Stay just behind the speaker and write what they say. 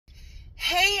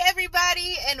Hey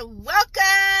everybody, and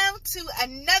welcome to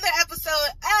another episode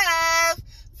of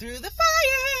Through the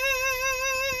Fire.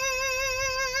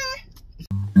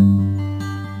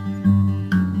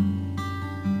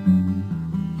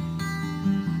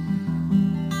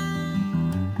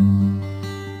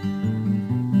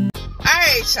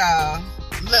 Alright y'all,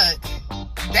 look,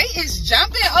 they is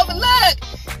jumping over, look,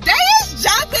 they is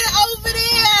jumping over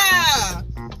there.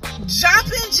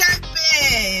 Jumping.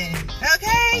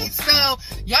 Okay, so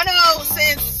y'all know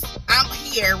since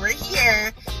we're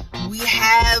here, we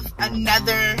have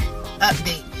another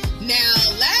update. Now,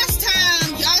 last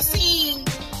time y'all seen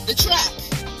the truck,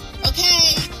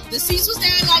 okay, the seats was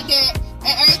down like that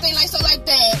and everything like so like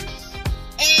that,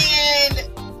 and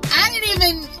I didn't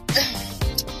even,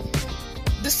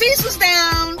 the seats was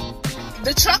down,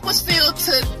 the truck was filled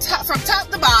from top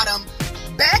to bottom,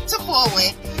 back to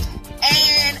forward,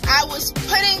 and I was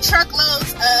putting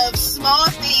truckloads of small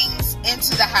things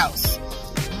into the house.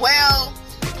 Well,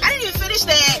 I didn't even finish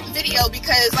that video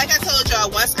because, like I told y'all,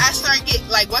 once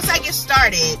I get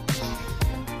started,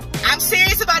 I'm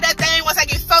serious about that thing. Once I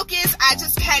get focused, I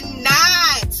just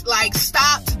cannot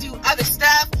stop to do other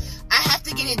stuff. I have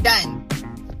to get it done.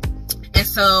 And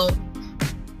so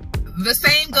the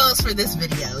same goes for this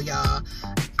video, y'all.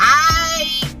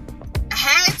 I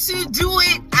had to do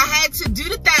it. I had to do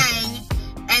the thing,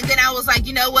 and then I was like,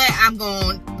 you know what, I'm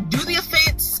going to do the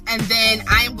offense, and then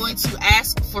I am going to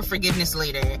ask for forgiveness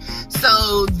later.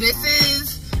 So this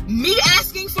is me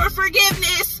asking for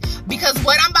forgiveness, because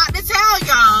what I'm about to tell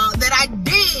y'all that I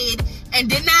did and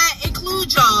did not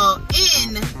include y'all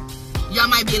in, y'all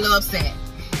might be a little upset.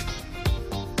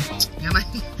 Y'all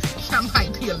might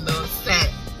be a little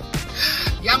upset.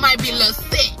 Y'all might be a little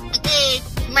sick, okay?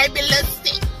 Might be a little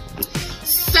sick.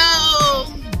 So,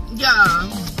 y'all,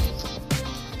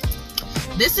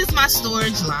 this is my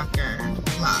storage lock.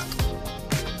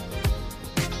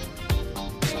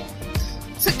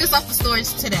 Took this off the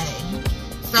storage today.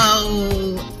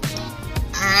 So,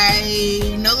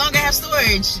 I no longer have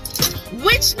storage,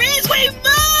 which means we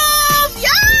move,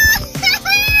 y'all!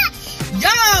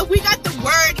 Y'all, we got the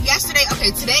word yesterday.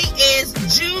 Okay, today is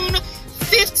June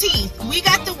 15th. We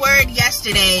got the word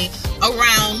yesterday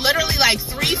around literally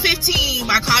 3:15.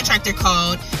 My contractor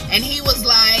called and he was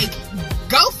like,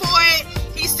 go for it.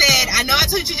 He said, I know I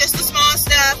told you just the small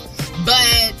stuff,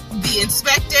 but the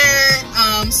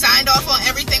inspector signed off on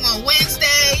everything on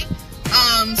Wednesday,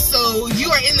 so you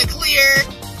are in the clear.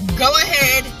 Go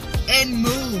ahead and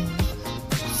move.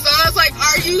 So I was like,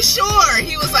 are you sure?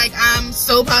 He was like, I'm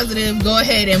so positive. Go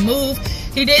ahead and move.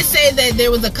 He did say that there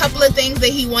was a couple of things that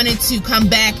he wanted to come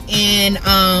back and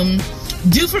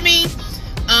do for me.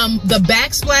 The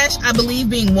backsplash, I believe,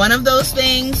 being one of those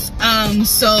things.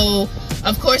 So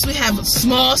of course we have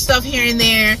small stuff here and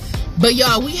there, but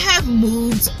y'all, we have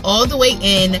moved all the way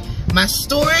in. My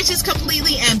storage is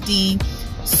completely empty.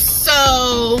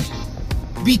 So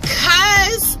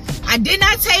because I did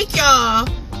not take y'all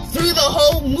through the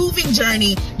whole moving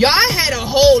journey, y'all, I had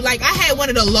I had one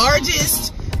of the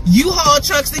largest U-Haul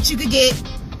trucks that you could get.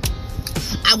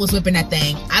 I was whipping that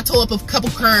thing. I tore up a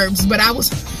couple curbs, but I was,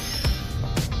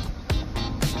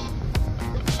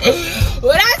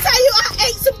 when I tell you I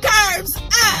ate some curbs,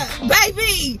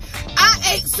 baby, I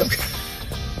ate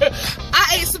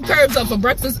some curbs up for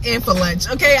breakfast and for lunch,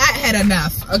 okay? I had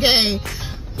enough, okay?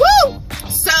 Woo!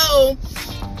 So,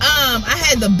 I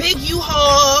had the big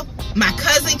U-Haul. My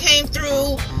cousin came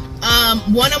through,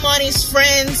 one of Monty's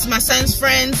friends, my son's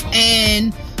friends,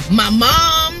 and my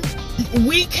mom.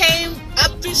 We came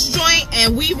up this joint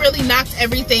and we really knocked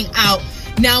everything out.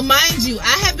 Now, mind you,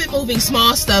 I have been moving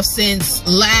small stuff since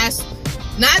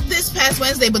not this past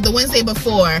Wednesday, but the Wednesday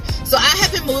before. So I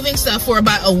have been moving stuff for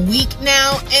about a week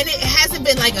now, and it hasn't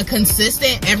been a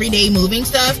consistent everyday moving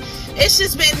stuff. It's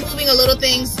just been moving little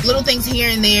things here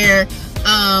and there.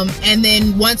 And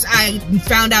then once I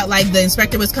found out the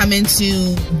inspector was coming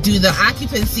to do the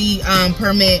occupancy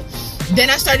permit, then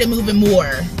I started moving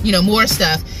more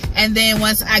stuff. And then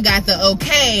once I got the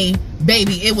okay,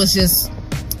 baby, it was just,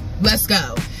 let's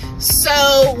go.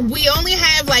 So we only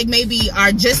have maybe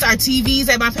just our TVs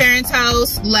at my parents'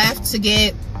 house left to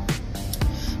get,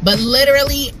 but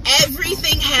literally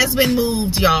everything has been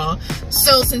moved, y'all.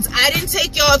 So since I didn't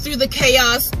take y'all through the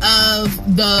chaos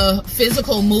of the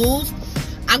physical move,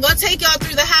 I'm gonna take y'all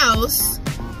through the house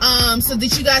so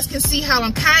that you guys can see how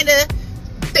I'm kind of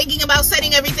thinking about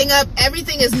setting everything up.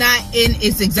 Everything is not in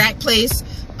its exact place.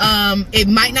 It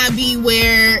might not be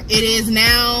where it is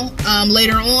now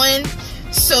later on.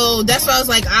 So that's why I was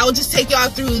like, I'll just take y'all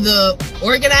through the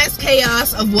organized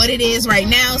chaos of what it is right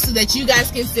now so that you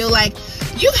guys can feel like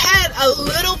you've had a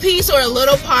little piece or a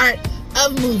little part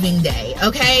of moving day,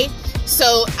 okay?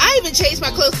 So I even changed my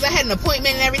clothes because I had an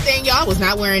appointment and everything. Y'all, I was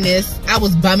not wearing this. I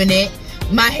was bumming it.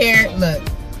 My hair,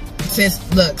 since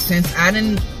I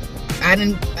didn't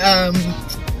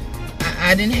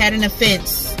had an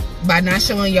offense by not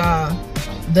showing y'all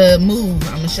the move.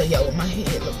 I'm gonna show y'all what my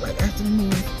head looked like after the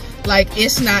move. Like,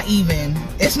 it's not given.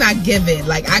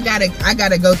 Like, I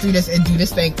gotta go through this and do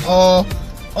this thing all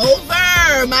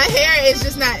over. My hair is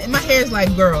just not, my hair is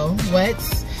like, girl, what?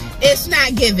 It's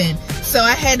not given. So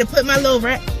I had to put my little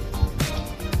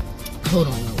hold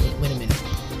on, wait a minute.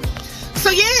 So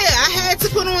yeah, I had to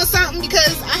put on something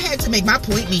because I had to make my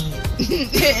point mean.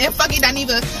 And fucking not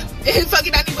even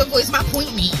voice my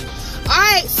point mean.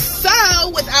 Alright, so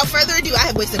without further ado, I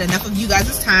have wasted enough of you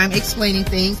guys' time explaining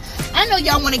things. I know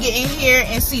y'all want to get in here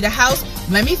and see the house.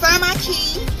 Let me find my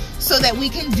key so that we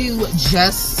can do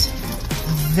just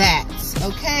that.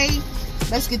 Okay?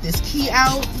 Let's get this key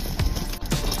out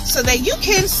so that you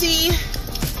can see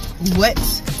what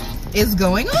is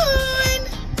going on.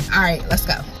 Alright, let's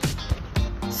go.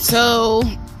 So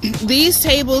these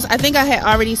tables, I think I had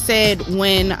already said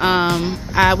when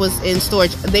I was in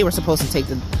storage, they were supposed to take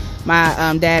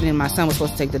my dad and my son was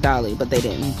supposed to take the dolly, but they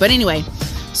didn't. But anyway,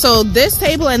 so this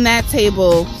table and that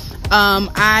table,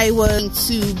 I was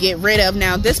to get rid of.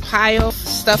 Now this pile of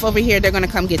stuff over here, they're gonna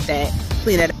come get that,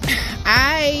 clean that up.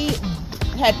 I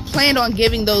had planned on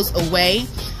giving those away.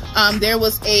 There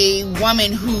was a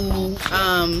woman who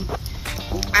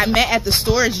I met at the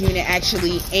storage unit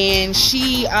actually, and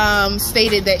she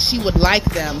stated that she would like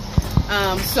them.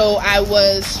 So I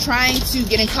was trying to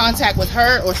get in contact with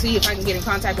her, or see if I can get in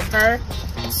contact with her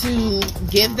to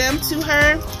give them to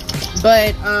her,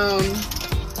 but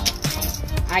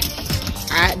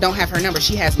I don't have her number.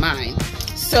 She has mine.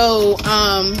 So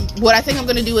what I think I'm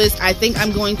gonna do is, I think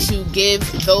I'm going to give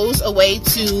those away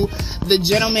to the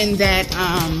gentleman that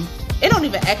it don't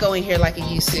even echo in here like it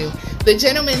used to. The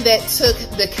gentleman that took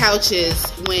the couches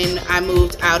when I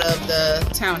moved out of the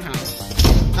townhouse.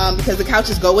 Because the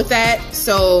couches go with that,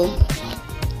 so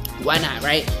why not,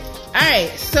 right?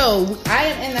 Alright, so I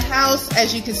am in the house,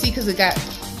 as you can see, because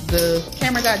the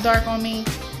camera got dark on me.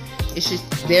 It's just,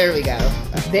 there we go.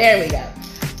 There we go.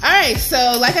 Alright,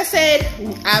 so like I said,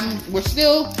 we're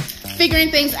still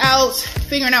figuring things out,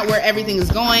 figuring out where everything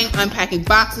is going, unpacking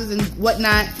boxes and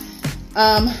whatnot.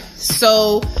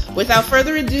 So without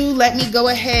further ado, let me go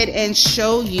ahead and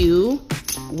show you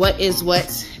what is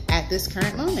what at this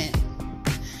current moment.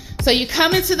 So you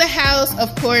come into the house,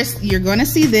 of course, you're gonna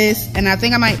see this, and I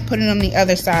think I might put it on the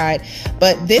other side,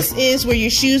 but this is where your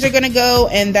shoes are gonna go,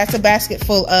 and that's a basket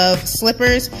full of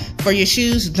slippers for your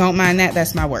shoes. Don't mind that,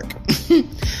 that's my work.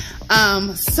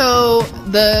 So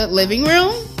the living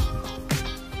room,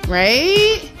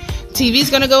 right? TV's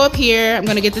gonna go up here. I'm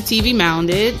gonna get the TV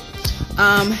mounted.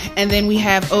 And then we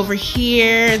have over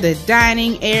here the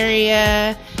dining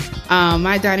area.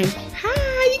 My dining,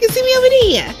 hi, you can see me over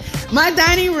there. My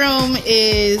dining room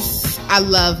is, I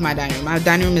love my dining room. My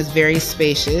dining room is very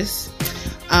spacious.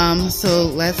 So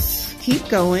let's keep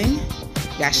going.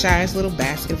 Got Shire's little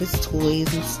basket of his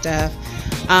toys and stuff.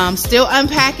 Still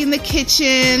unpacking the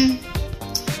kitchen.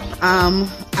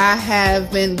 I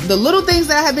have been, the little things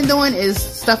that I have been doing is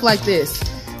stuff like this.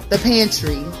 The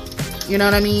pantry. You know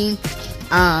what I mean?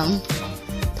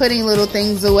 Putting little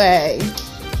things away.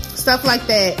 Stuff like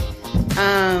that.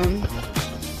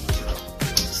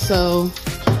 So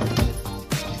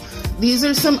these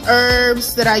are some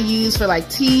herbs that I use for like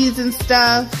teas and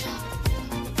stuff.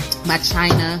 My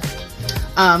china.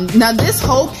 Now this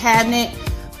whole cabinet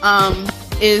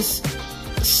is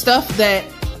stuff that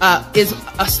is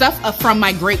stuff from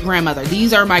my great grandmother.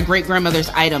 These are my great grandmother's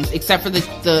items, except for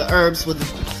the herbs with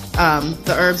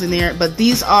the herbs in there. But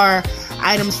these are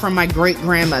items from my great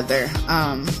grandmother.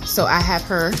 So I have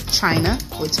her china,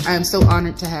 which I'm so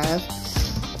honored to have.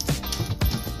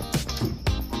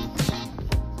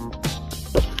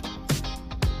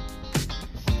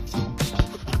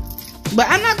 But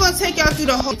I'm not going to take y'all through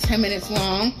the whole 10 minutes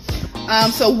long.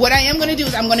 So what I am going to do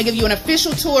is I'm going to give you an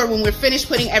official tour when we're finished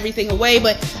putting everything away.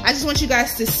 But I just want you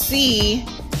guys to see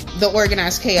the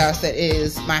organized chaos that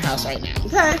is my house right now.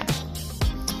 Okay.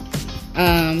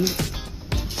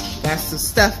 Got some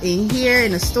stuff in here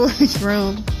in the storage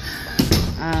room.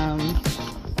 I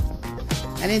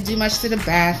didn't do much to the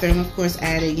bathroom. Of course,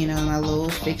 added, you know, my little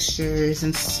fixtures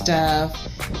and stuff.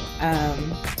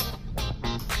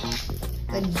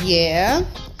 But yeah,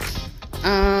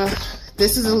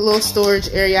 this is a little storage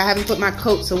area. I haven't put my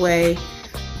coats away.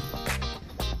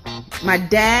 My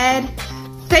dad,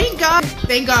 thank God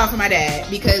for my dad,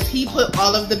 because he put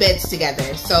all of the beds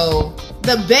together. So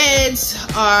the beds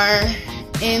are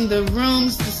in the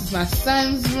rooms. This is is my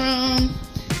son's room.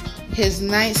 His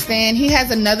nightstand. He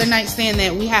has another nightstand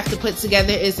that we have to put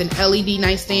together. It's an LED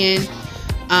nightstand.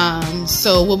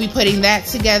 So we'll be putting that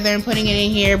together and putting it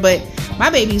in here. But my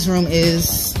baby's room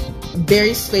is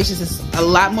very spacious. It's a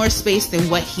lot more space than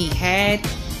what he had.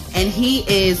 And he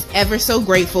is ever so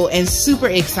grateful and super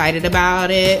excited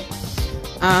about it.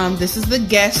 This is the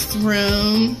guest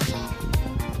room.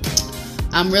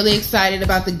 I'm really excited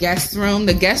about the guest room.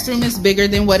 The guest room is bigger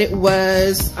than what it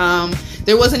was.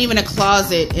 There wasn't even a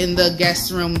closet in the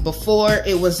guest room before.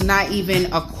 It was not even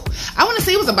a, I want to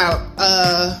say it was about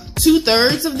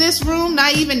 2/3 of this room,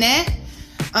 not even that.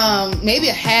 Maybe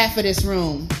a half of this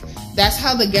room. That's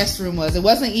how the guest room was. It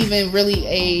wasn't even really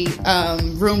a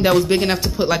room that was big enough to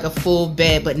put like a full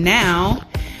bed. But now,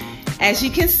 as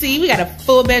you can see, we got a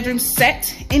full bedroom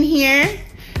set in here.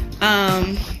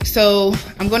 So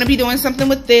I'm going to be doing something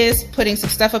with this, putting some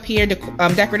stuff up here,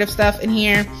 decorative stuff in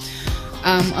here.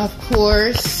 Of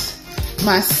course,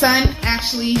 my son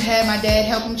actually had my dad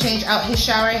help him change out his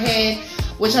shower head,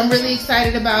 which I'm really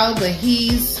excited about, but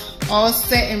he's all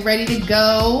set and ready to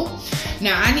go.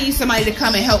 Now I need somebody to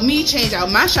come and help me change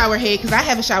out my shower head because I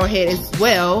have a shower head as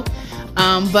well.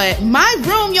 But my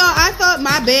room, y'all, I thought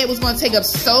my bed was going to take up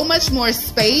so much more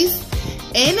space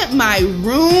in my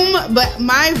room, but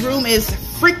my room is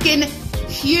freaking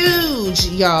huge,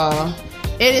 y'all.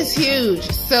 It is huge.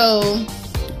 So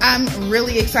I'm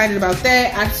really excited about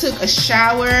that. I took a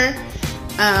shower.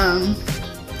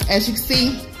 As you can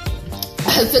see,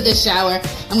 I took a shower.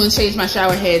 I'm going to change my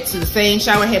shower head to the same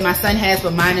shower head my son has,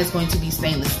 but mine is going to be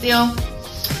stainless steel.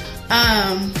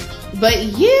 But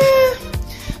yeah,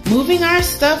 moving our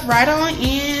stuff right on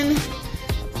in.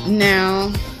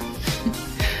 Now,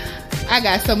 I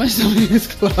got so much stuff in this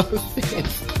closet.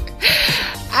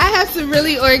 I have to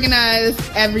really organize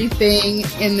everything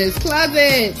in this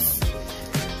closet.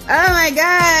 Oh my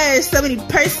gosh, so many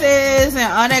purses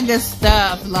and all that good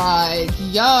stuff. Like,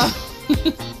 y'all.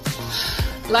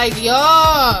 Like,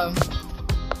 y'all.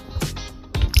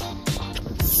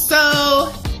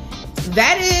 So,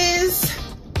 that is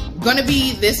gonna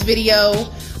be this video.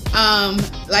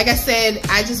 Like I said,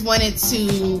 I just wanted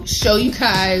to show you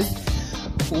guys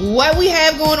what we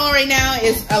have going on right now.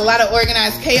 Is a lot of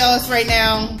organized chaos right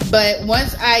now, but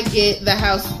once I get the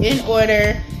house in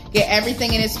order, get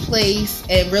everything in its place,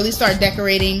 and really start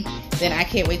decorating, then I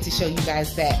can't wait to show you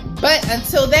guys that. But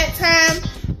until that time,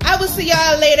 I will see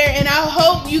y'all later, and I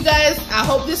hope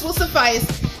this will suffice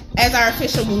as our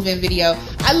official move-in video.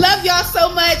 I love y'all so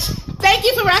much. Thank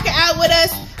you for rocking out with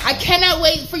us. I cannot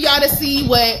wait for y'all to see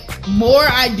what more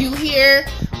I do here.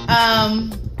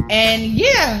 And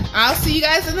yeah, I'll see you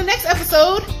guys in the next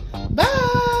episode. Bye.